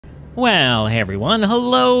Well, hey everyone,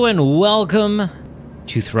 hello and welcome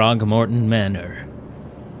to Throgmorton Manor.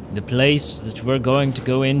 The place that we're going to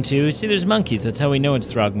go into. See, there's monkeys, that's how we know it's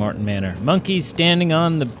Throgmorton Manor. Monkeys standing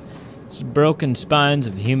on the broken spines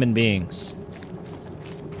of human beings.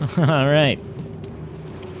 Alright.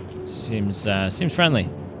 Seems friendly.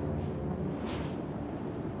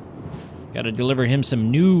 Gotta deliver him some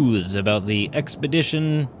news about the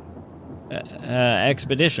expedition that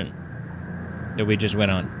we just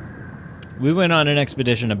went on. We went on an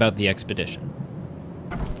expedition about the expedition.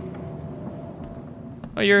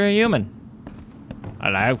 Oh, you're a human.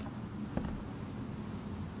 Hello.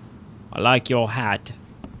 I like your hat.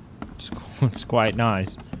 It's quite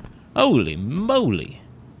nice. Holy moly.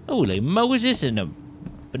 Holy Moses, in a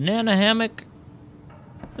banana hammock?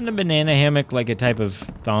 Isn't a banana hammock like a type of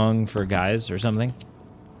thong for guys or something?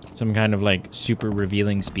 Some kind of like super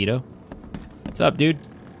revealing Speedo? What's up, dude?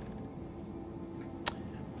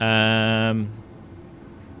 I've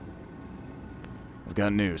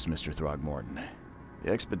got news, Mr. Throgmorton.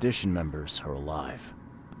 The expedition members are alive.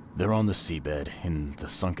 They're on the seabed in the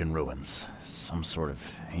sunken ruins. Some sort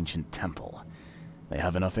of ancient temple. They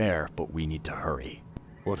have enough air, but we need to hurry.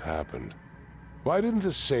 What happened? Why didn't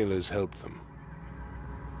the sailors help them?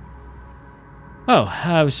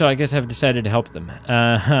 Oh, so I guess I've decided to help them.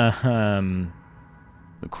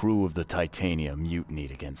 The crew of the Titania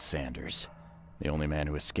mutinied against Sanders. The only man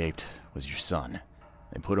who escaped was your son.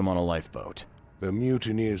 They put him on a lifeboat. The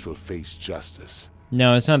mutineers will face justice.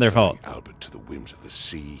 No, it's not their fault. Albert to the whims of the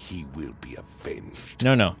sea, he will be avenged.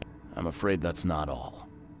 No. I'm afraid that's not all.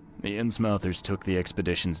 The Innsmouthers took the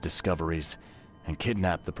expedition's discoveries and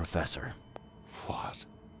kidnapped the professor. What?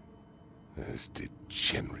 Those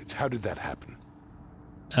degenerates. How did that happen?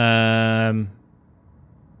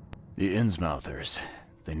 The Innsmouthers.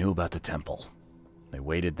 They knew about the temple. They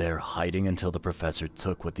waited there, hiding until the professor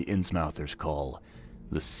took what the Innsmouthers call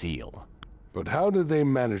the seal. But how did they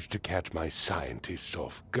manage to catch my scientists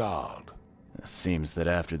off guard? It seems that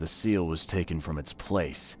after the seal was taken from its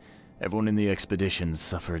place, everyone in the expedition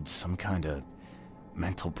suffered some kind of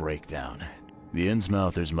mental breakdown. The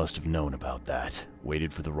Innsmouthers must have known about that,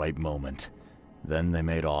 waited for the right moment. Then they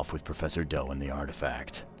made off with Professor Doe and the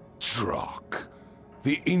artifact. Drock.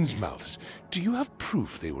 The Innsmouthers. Do you have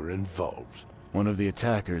proof they were involved? One of the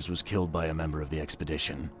attackers was killed by a member of the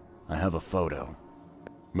expedition. I have a photo.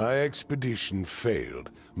 My expedition failed.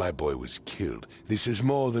 My boy was killed. This is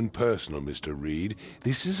more than personal, Mr. Reed.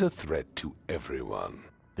 This is a threat to everyone.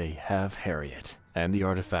 They have Harriet, and the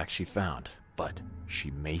artifact she found, but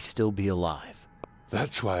she may still be alive.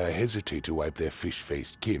 That's why I hesitate to wipe their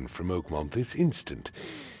fish-faced kin from Oakmont this instant.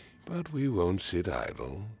 But we won't sit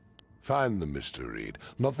idle. Find them, Mr. Reed.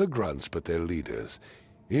 Not the grunts, but their leaders.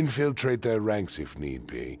 Infiltrate their ranks if need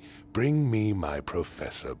be. Bring me my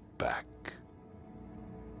professor back.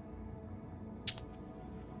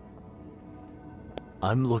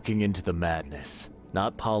 I'm looking into the madness,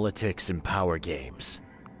 not politics and power games.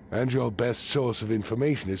 And your best source of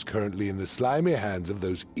information is currently in the slimy hands of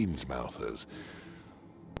those Innsmouthers.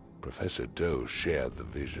 Professor Doe shared the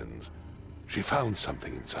visions. She found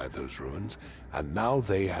something inside those ruins, and now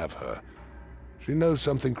they have her. She knows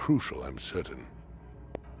something crucial, I'm certain.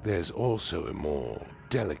 There's also a more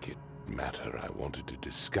delicate matter I wanted to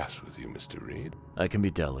discuss with you, Mr. Reed. I can be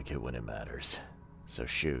delicate when it matters, so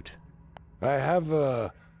shoot. I have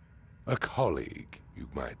a colleague, you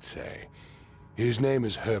might say. His name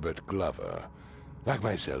is Herbert Glover. Like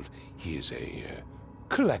myself, he is a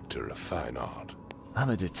collector of fine art. I'm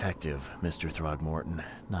a detective, Mr. Throgmorton,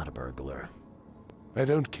 not a burglar. I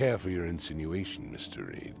don't care for your insinuation, Mr.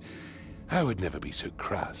 Reed. I would never be so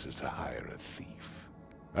crass as to hire a thief.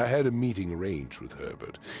 I had a meeting arranged with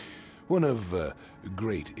Herbert. One of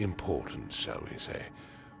great importance, shall we say.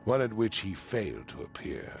 One at which he failed to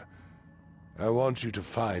appear. I want you to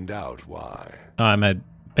find out why. Oh, I'm a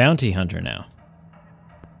bounty hunter now.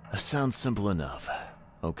 That sounds simple enough.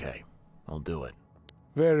 Okay, I'll do it.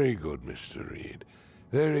 Very good, Mr. Reed.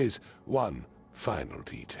 There is one final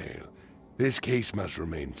detail. This case must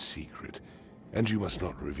remain secret, and you must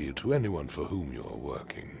not reveal to anyone for whom you are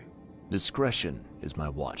working. Discretion is my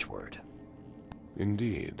watchword.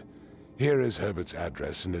 Indeed. Here is Herbert's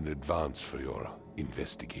address and an advance for your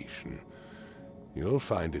investigation. You'll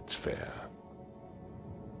find it's fair.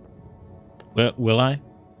 Will I?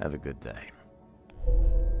 Have a good day.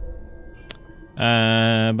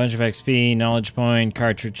 A bunch of XP, knowledge point,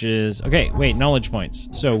 cartridges. Okay, wait, knowledge points.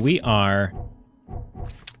 So we are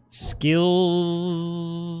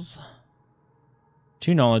skills,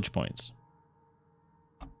 2 knowledge points.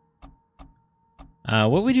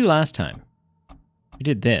 What did we do last time? We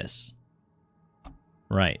did this.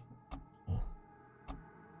 Right.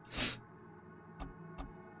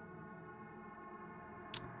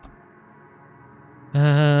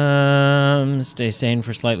 Stay sane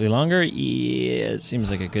for slightly longer. Yeah, it seems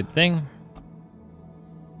like a good thing.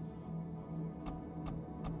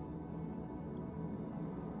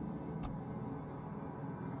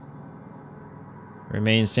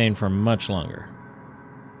 Remain sane for much longer.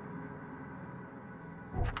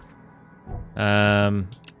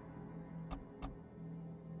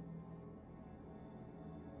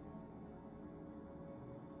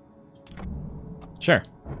 Sure.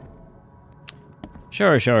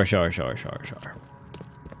 Sure.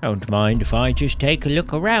 Don't mind if I just take a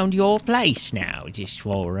look around your place now, just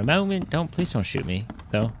for a moment. Please don't shoot me,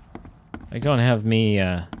 though. Like, don't have me,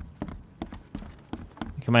 Am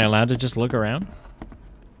I allowed to just look around?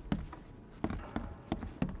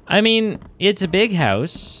 I mean, it's a big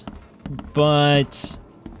house, but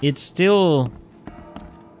it's still,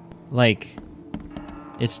 like,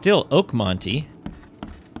 it's still Oakmonty.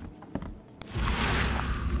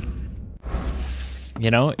 You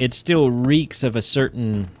know, it still reeks of a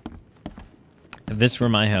certain... If this were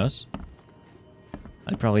my house,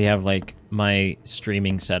 I'd probably have, like, my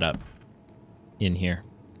streaming setup in here.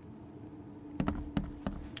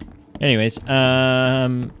 Anyways,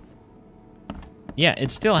 yeah, it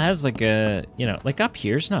still has, like, a... You know, like, up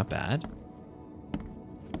here's not bad.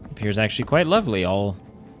 Up here's actually quite lovely, all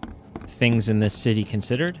things in this city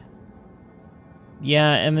considered.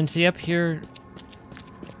 Yeah, and then see up here...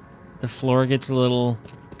 The floor gets a little...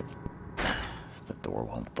 The door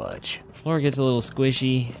won't budge. Floor gets a little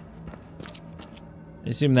squishy. I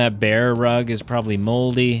assume that bear rug is probably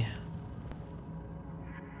moldy.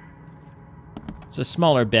 It's a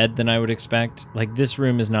smaller bed than I would expect. Like, this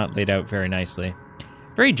room is not laid out very nicely.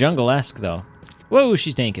 Very jungle-esque, though. Whoa,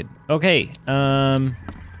 she's naked. Okay,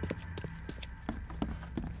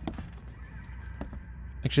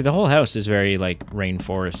 Actually, the whole house is very, like,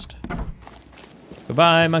 rainforest.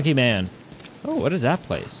 Goodbye, Monkey Man. Oh, what is that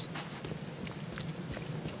place?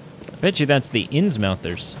 I bet you that's the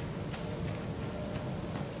Innsmouthers.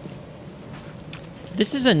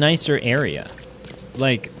 This is a nicer area.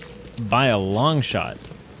 Like, by a long shot,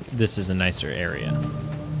 this is a nicer area.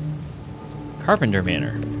 Carpenter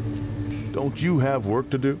Manor. Don't you have work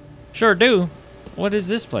to do? Sure do. What is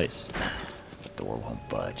this place? The door won't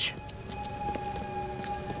budge.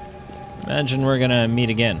 Imagine we're gonna meet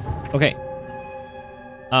again. Okay.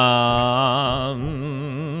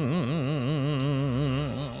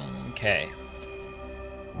 Okay.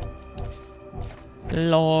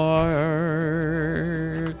 Lore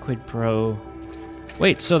quid pro.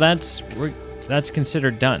 Wait, so that's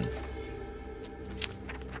considered done.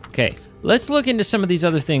 Okay, let's look into some of these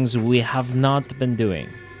other things we have not been doing.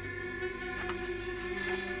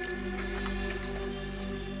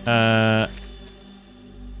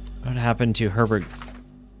 What happened to Herbert?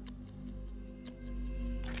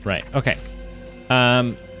 Right, okay.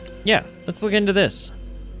 Yeah, let's look into this.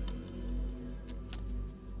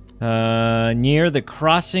 Near the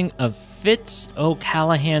crossing of Fitz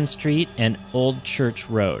O'Callahan Street and Old Church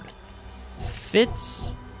Road.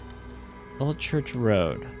 Fitz Old Church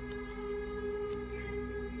Road.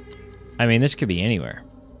 I mean, this could be anywhere.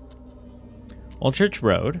 Old Church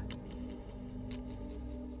Road.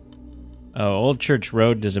 Oh, Old Church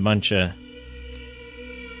Road does a bunch of...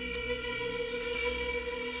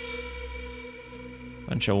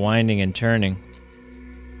 winding and turning.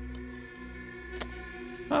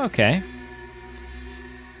 Okay.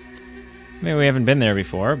 Maybe we haven't been there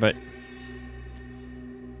before, but...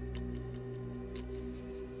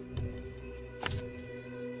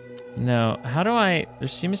 No, how do I... There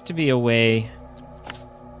seems to be a way...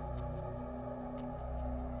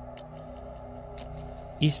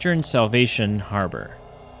 Eastern Salvation Harbor.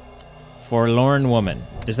 Forlorn Woman.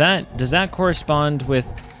 Does that correspond with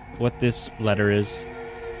what this letter is?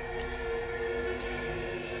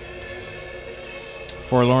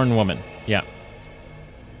 Forlorn Woman. Yeah.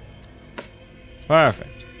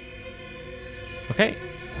 Perfect. Okay.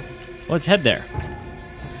 Let's head there.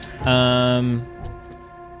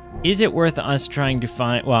 Is it worth us trying to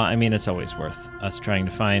find... Well, I mean, it's always worth us trying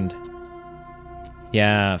to find...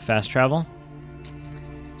 Yeah, fast travel.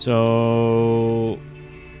 So...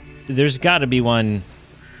 There's got to be one...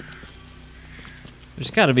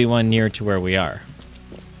 There's got to be one near to where we are.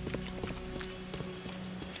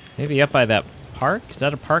 Maybe up by that park? Is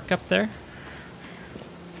that a park up there?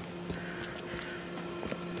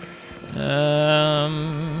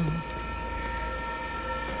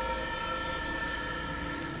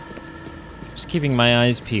 Just keeping my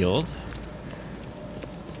eyes peeled.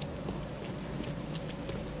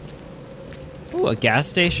 Ooh, a gas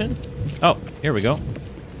station? Oh, here we go.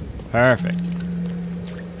 Perfect.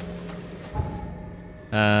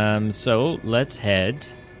 So let's head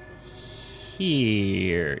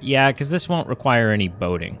here. Yeah, because this won't require any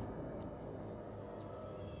boating.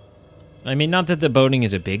 I mean, not that the boating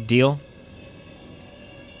is a big deal.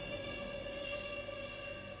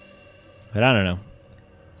 But I don't know.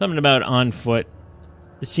 Something about on foot.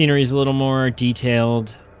 The scenery's a little more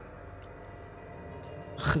detailed.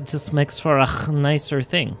 It just makes for a nicer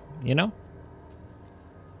thing, you know?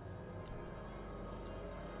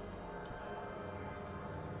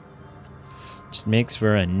 Just makes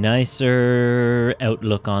for a nicer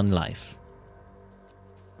outlook on life.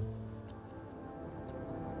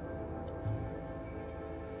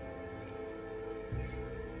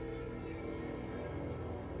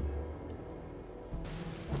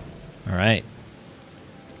 All right.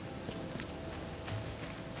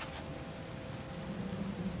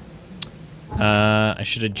 I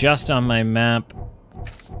should adjust on my map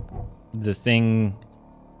the thing,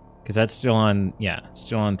 because that's still on, yeah,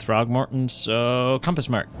 still on Throgmorton, so compass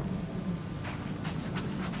mark.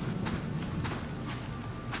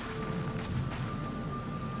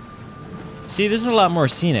 See, this is a lot more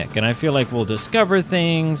scenic, and I feel like we'll discover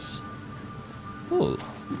things. Ooh.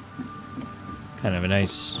 Kind of a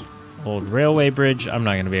nice old railway bridge. I'm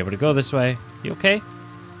not going to be able to go this way. You okay?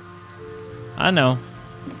 I know.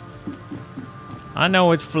 I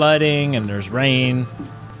know it's flooding and there's rain,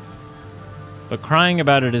 but crying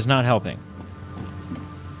about it is not helping.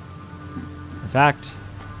 In fact,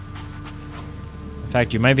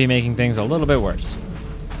 you might be making things a little bit worse.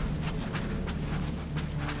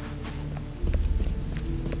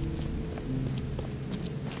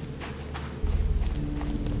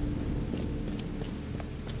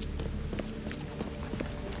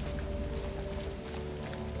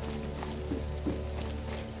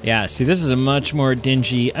 Yeah, see, this is a much more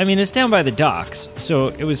dingy... I mean, it's down by the docks, so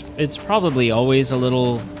it's probably always a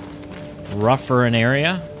little rougher an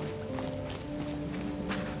area.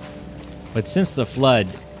 But since the flood,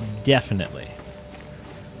 definitely.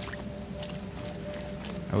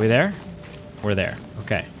 Are we there? We're there.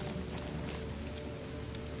 Okay.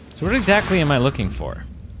 So what exactly am I looking for?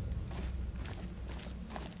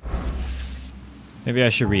 Maybe I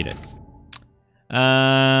should read it.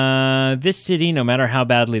 This city, no matter how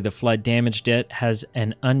badly the flood damaged it, has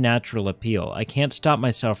an unnatural appeal. I can't stop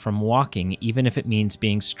myself from walking, even if it means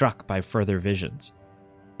being struck by further visions.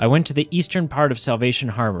 I went to the eastern part of Salvation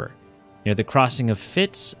Harbor, near the crossing of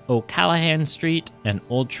Fitz, O'Callahan Street, and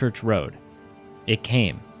Old Church Road. It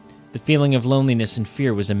came. The feeling of loneliness and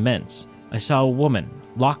fear was immense. I saw a woman,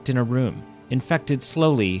 locked in a room, infected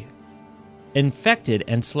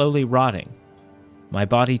and slowly rotting. My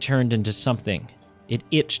body turned into something. It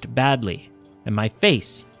itched badly, and my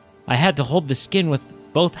face. I had to hold the skin with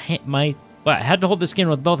both hands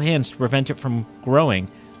to prevent it from growing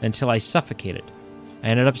until I suffocated. I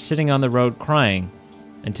ended up sitting on the road crying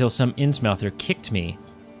until some Innsmouther kicked me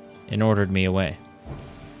and ordered me away.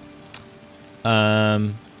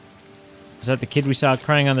 Was that the kid we saw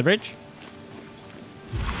crying on the bridge?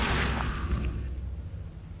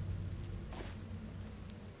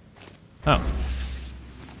 Oh.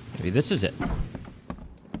 Maybe this is it.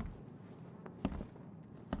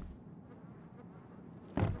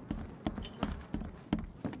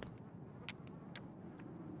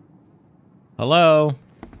 Hello?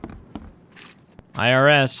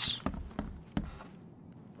 IRS.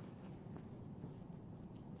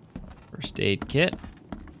 First aid kit.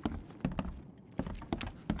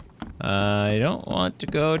 I don't want to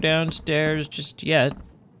go downstairs just yet.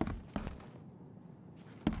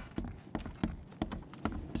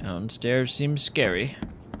 Downstairs seems scary.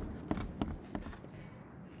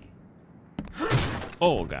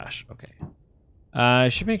 Oh gosh, okay. I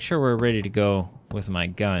should make sure we're ready to go with my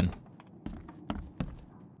gun.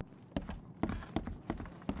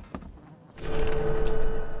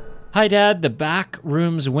 Hi Dad, the back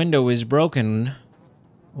room's window is broken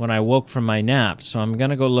when I woke from my nap, so I'm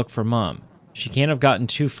gonna go look for Mom. She can't have gotten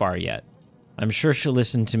too far yet. I'm sure she'll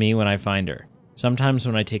listen to me when I find her. Sometimes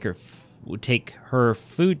when I take her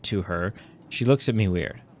food to her, she looks at me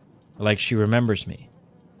weird, like she remembers me.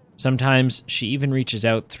 Sometimes she even reaches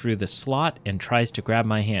out through the slot and tries to grab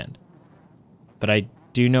my hand. But I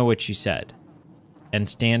do know what she said, and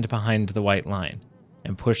stand behind the white line,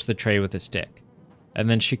 and push the tray with a stick. And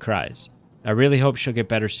then she cries. I really hope she'll get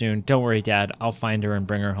better soon. Don't worry, Dad. I'll find her and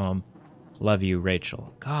bring her home. Love you,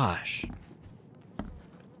 Rachel. Gosh.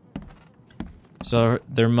 So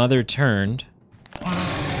their mother turned.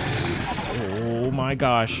 Oh my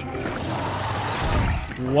gosh.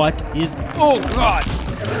 What is... Oh God!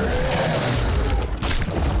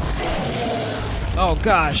 Oh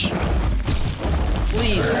gosh.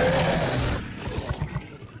 Please.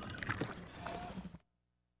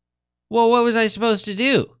 Well, what was I supposed to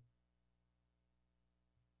do?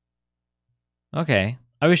 Okay.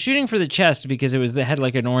 I was shooting for the chest because it had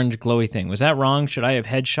like an orange glowy thing. Was that wrong? Should I have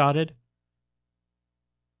headshotted?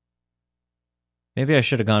 Maybe I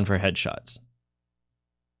should have gone for headshots.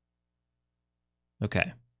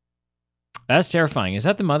 Okay. That's terrifying. Is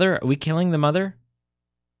that the mother? Are we killing the mother?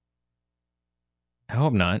 I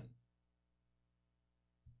hope not.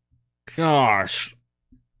 Gosh.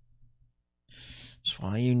 That's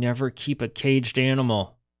why you never keep a caged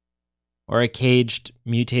animal. Or a caged,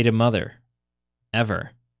 mutated mother.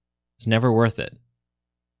 Ever. It's never worth it.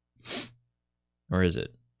 Or is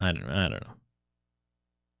it? I don't know.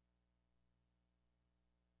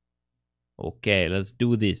 Okay, let's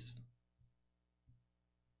do this.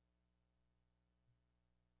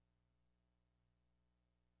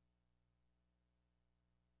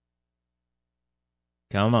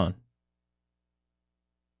 Come on.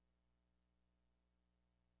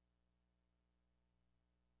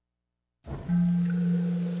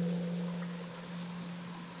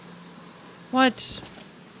 What?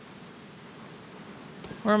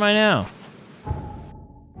 Where am I now?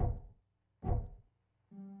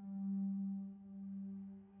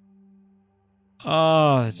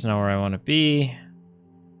 Oh, that's not where I want to be.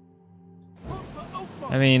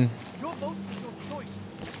 I mean,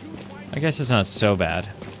 I guess it's not so bad.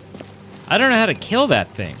 I don't know how to kill that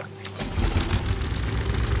thing.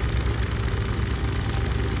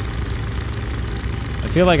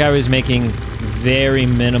 I feel like I was making very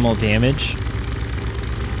minimal damage.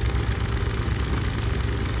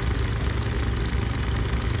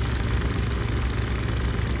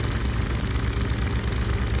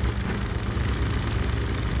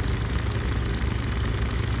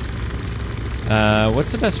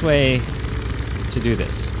 What's the best way to do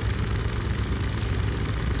this?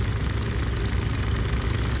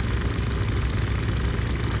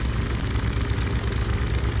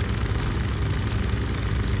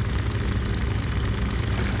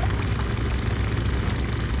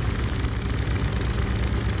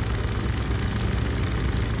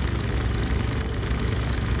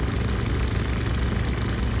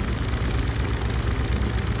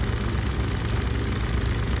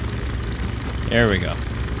 There we go.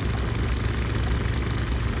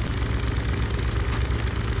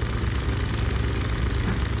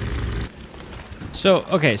 So,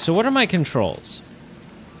 okay, so what are my controls?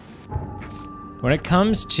 When it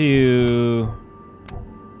comes to...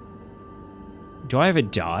 Do I have a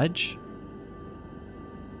dodge?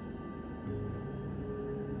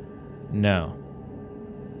 No.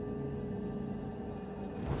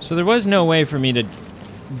 So there was no way for me to,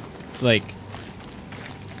 like...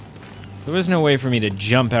 There was no way for me to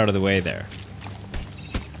jump out of the way there.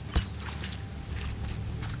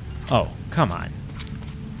 Oh, come on.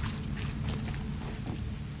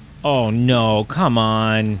 Oh no, come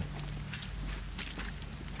on.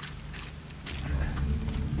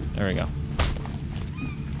 There we go.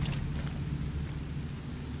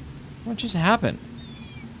 What just happened?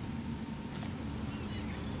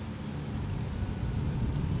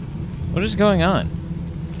 What is going on?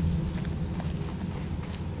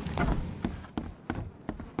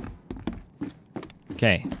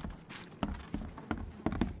 Okay.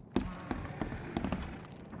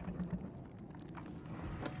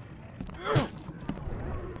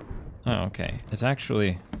 Oh, okay. It's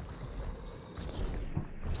actually...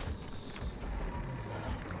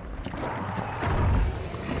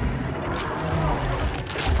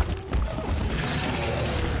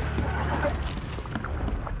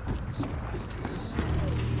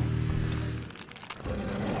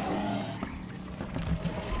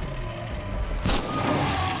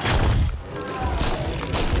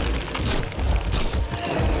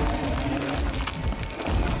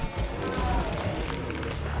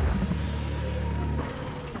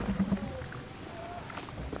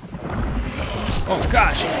 Oh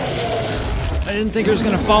gosh! I didn't think it was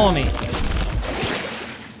gonna follow me.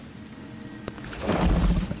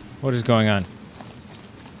 What is going on?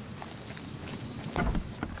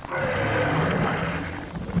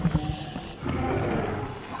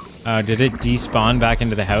 Did it despawn back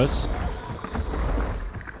into the house?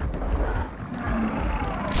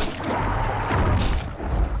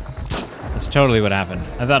 That's totally what happened.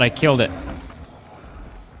 I thought I killed it.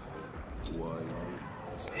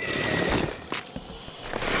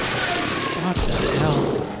 What the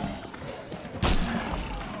hell?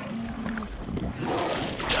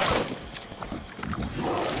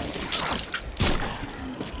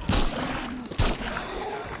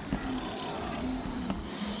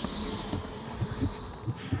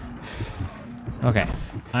 Okay,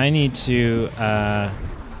 I need to,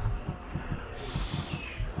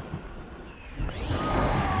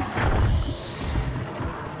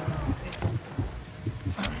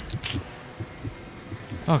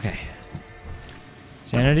 Okay.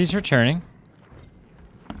 Sanity's returning.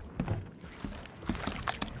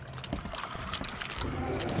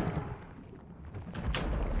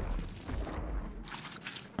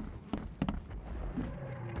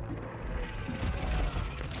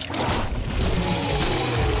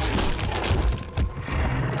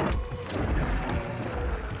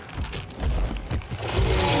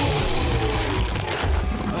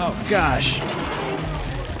 Oh, gosh.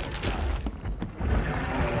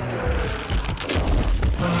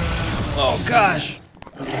 Oh, gosh.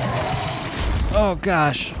 Oh,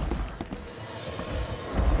 gosh.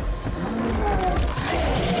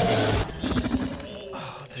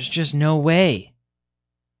 Oh, there's just no way.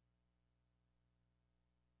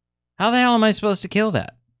 How the hell am I supposed to kill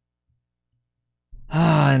that?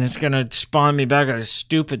 Ah, and it's gonna spawn me back at a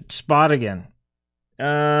stupid spot again.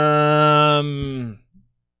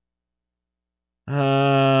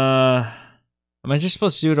 Am I just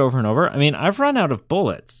supposed to do it over and over? I mean, I've run out of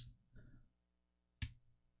bullets.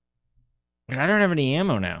 I don't have any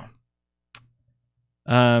ammo now.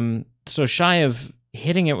 So shy of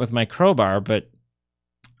hitting it with my crowbar, but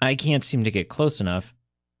I can't seem to get close enough.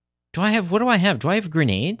 What do I have? Do I have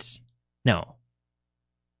grenades? No.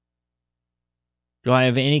 Do I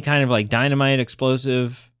have any kind of like dynamite,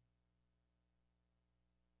 explosive?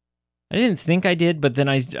 I didn't think I did, but then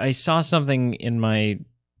I saw something in my...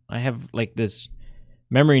 I have like this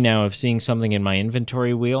memory now of seeing something in my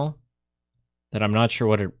inventory wheel that I'm not sure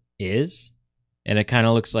what it is. And it kind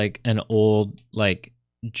of looks like an old, like,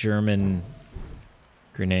 German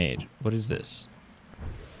grenade. What is this?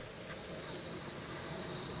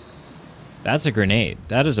 That's a grenade.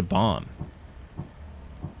 That is a bomb.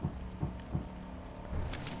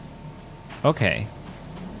 Okay.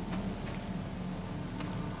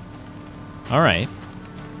 All right.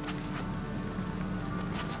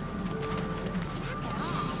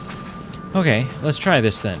 Okay, let's try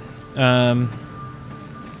this then.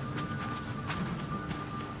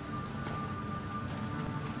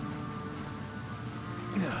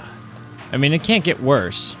 I mean, it can't get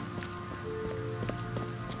worse.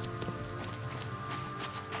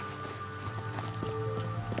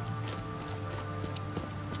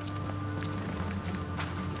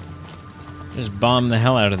 Just bomb the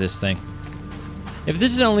hell out of this thing. If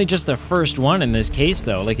this is only just the first one in this case,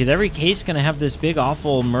 though, like, is every case gonna have this big,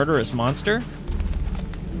 awful, murderous monster?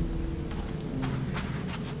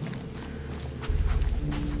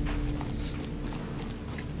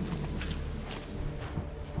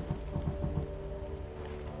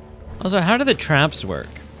 Also, how do the traps work?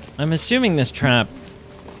 I'm assuming this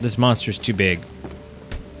monster's too big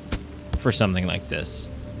for something like this.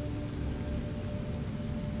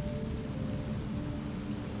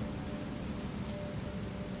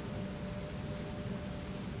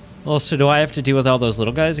 Well, so do I have to deal with all those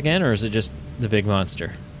little guys again, or is it just the big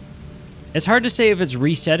monster? It's hard to say if it's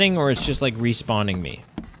resetting or it's just like respawning me.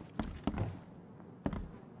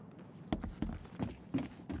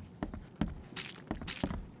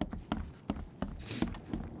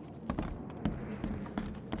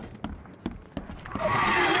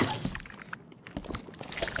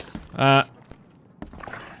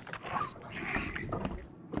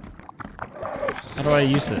 How do I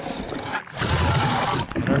use this?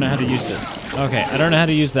 I don't know how to use this. Okay, I don't know how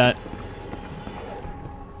to use that.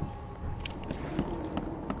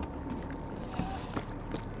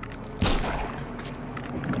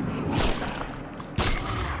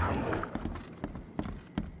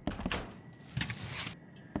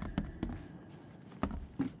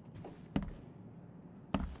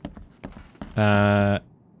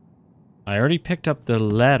 I already picked up the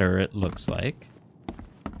letter, it looks like.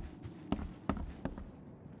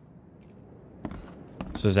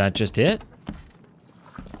 So is that just it?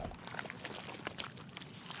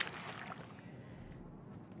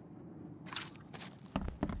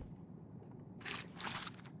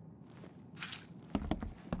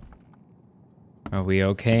 Are we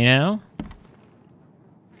okay now?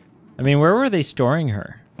 I mean, where were they storing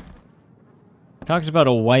her? Talks about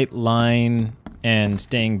a white line and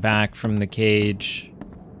staying back from the cage.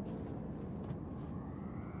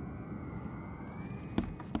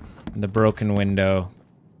 The broken window.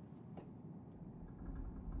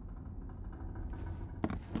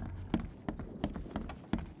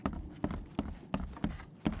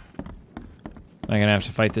 Am I gonna have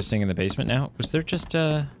to fight this thing in the basement now? Was there just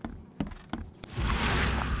my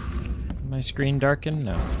screen darkened?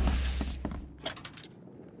 No.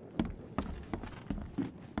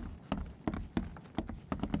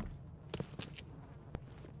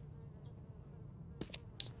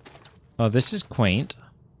 Oh, this is quaint.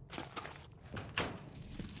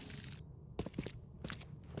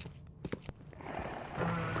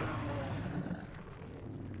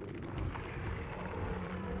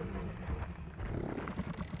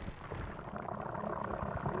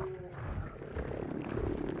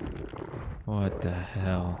 What the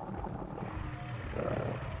hell?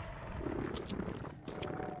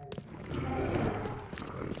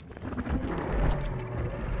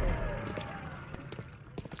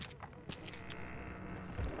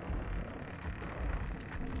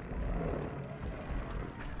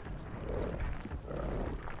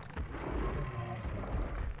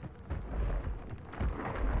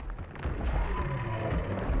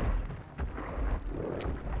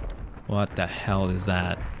 What the hell is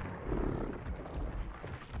that?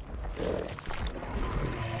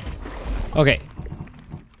 Okay.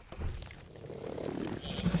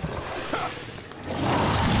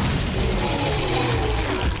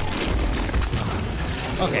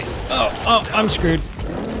 Okay. Oh, I'm screwed.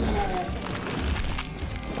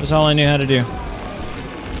 That's all I knew how to do.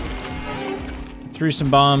 Threw some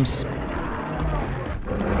bombs.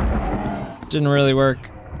 Didn't really work.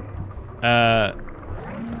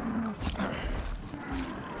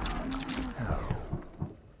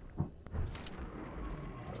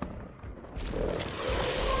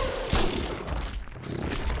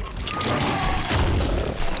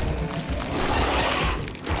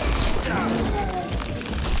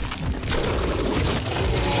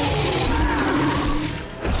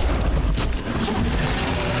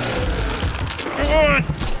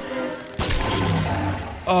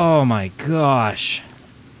 Oh my gosh.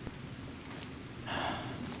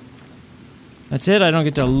 That's it? I don't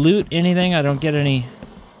get to loot anything? I don't get any...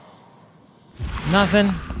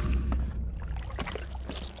 Nothing?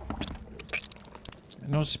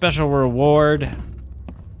 No special reward?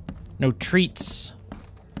 No treats?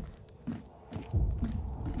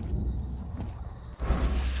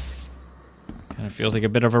 Kind of feels like a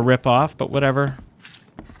bit of a rip-off, but whatever.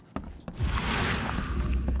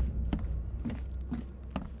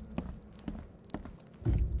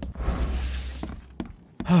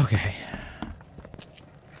 Okay.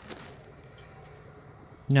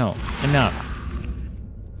 No, enough.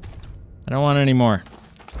 I don't want any more.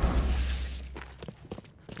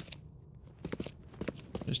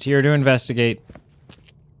 Just here to investigate.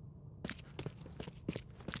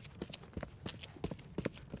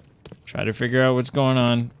 Try to figure out what's going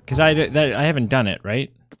on. Because I haven't done it, right?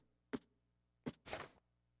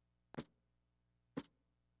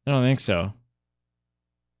 I don't think so.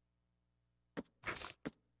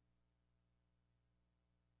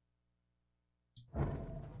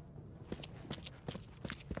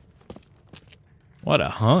 What a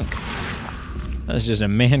hunk. That's just a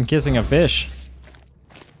man kissing a fish.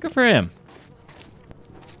 Good for him.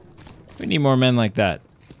 We need more men like that.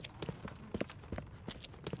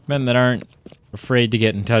 Men that aren't afraid to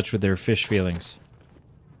get in touch with their fish feelings.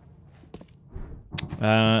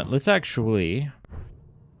 Let's actually...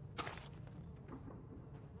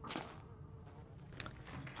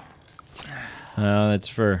 that's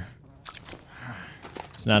for...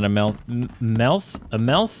 It's not a melth? A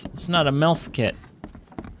melth? It's not a melth kit.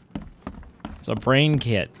 It's a brain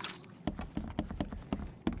kit.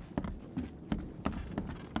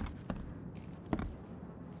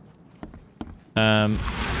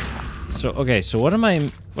 So okay, so what am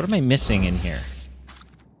I missing in here?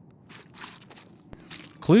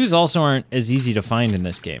 Clues also aren't as easy to find in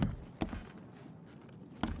this game.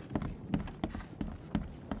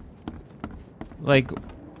 Like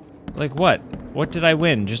what? What did I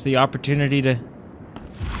win? Just the opportunity to...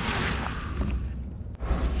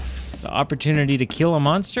 The opportunity to kill a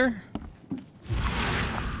monster?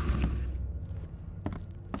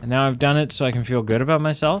 And now I've done it so I can feel good about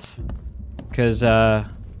myself? Because, that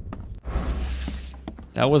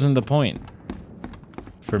wasn't the point.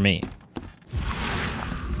 For me.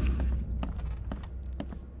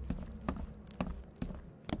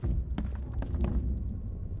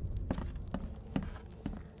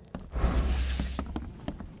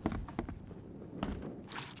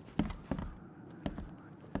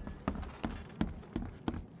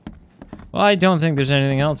 Well, I don't think there's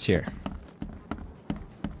anything else here.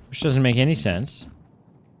 Which doesn't make any sense.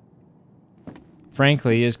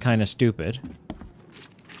 Frankly, is kind of stupid.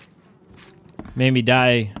 Made me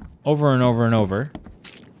die over and over and over.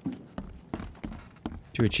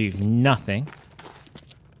 To achieve nothing.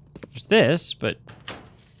 There's this, but...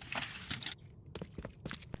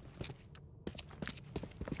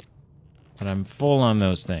 But I'm full on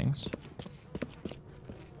those things.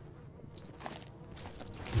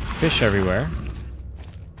 Fish everywhere.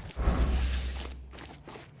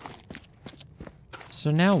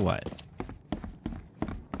 So now what?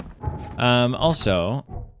 Also,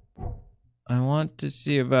 I want to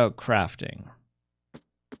see about crafting.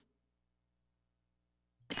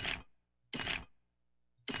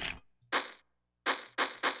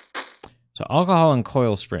 So So alcohol and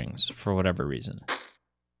coil springs, for whatever reason.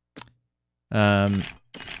 Does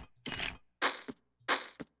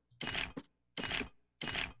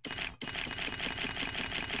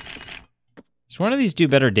one of these do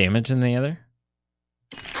better damage than the other?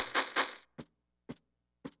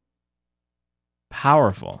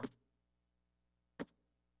 Powerful.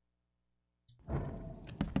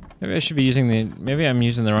 Maybe I should be using the... Maybe I'm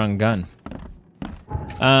using the wrong gun.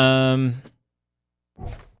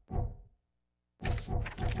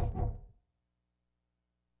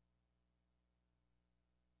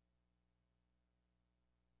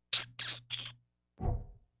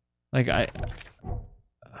 Like,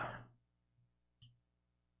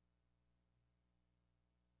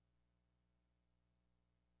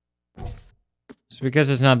 So because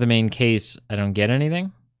it's not the main case, I don't get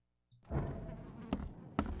anything?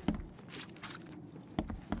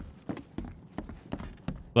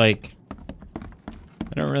 Like,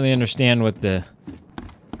 I don't really understand what the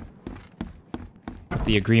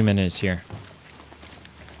agreement is here.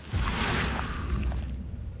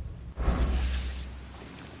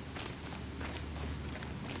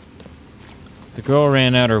 The girl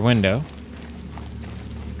ran out her window.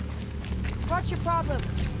 What's your problem?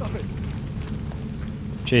 Stop it.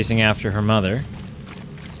 Chasing after her mother.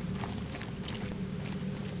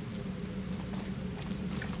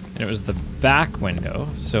 And it was the back window,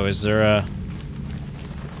 so is there a...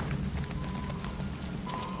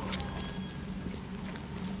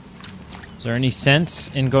 Is there any sense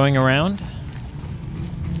in going around?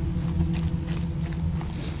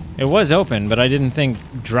 It was open, but I didn't think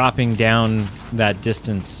dropping down that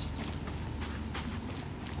distance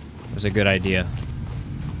was a good idea.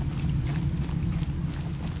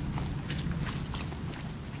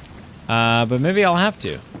 But maybe I'll have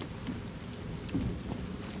to.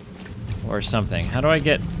 Or something. How do I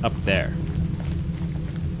get up there?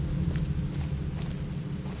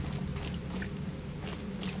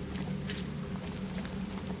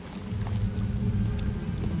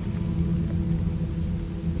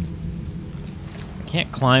 I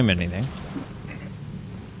can't climb anything.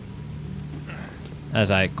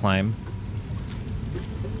 As I climb.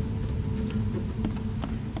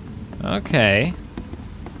 Okay.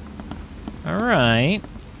 Alright.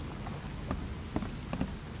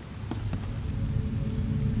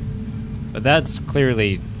 But that's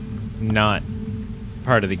clearly not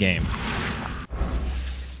part of the game.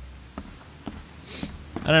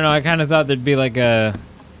 I don't know, I kind of thought there'd be like a...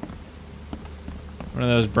 one of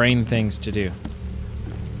those brain things to do.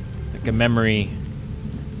 Like a memory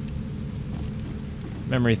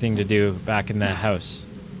thing to do back in that house.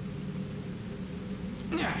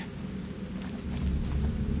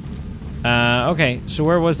 Okay, so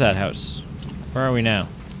where was that house? Where are we now?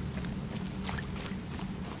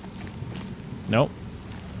 Nope.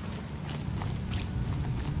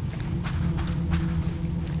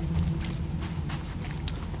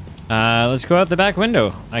 Let's go out the back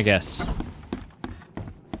window, I guess.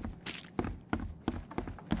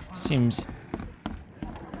 Seems...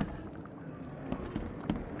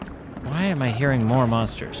 Why am I hearing more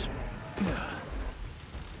monsters?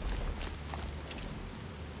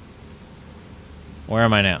 Where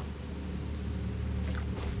am I now?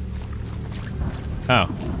 Oh.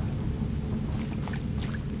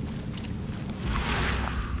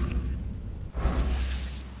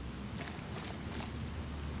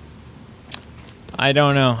 I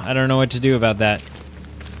don't know. I don't know what to do about that.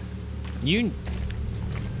 You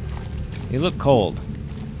look cold.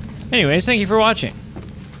 Anyways, thank you for watching.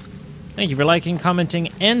 Thank you for liking,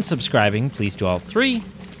 commenting, and subscribing. Please do all three.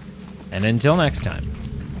 And until next time,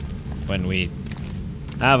 when we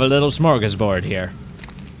have a little smorgasbord here.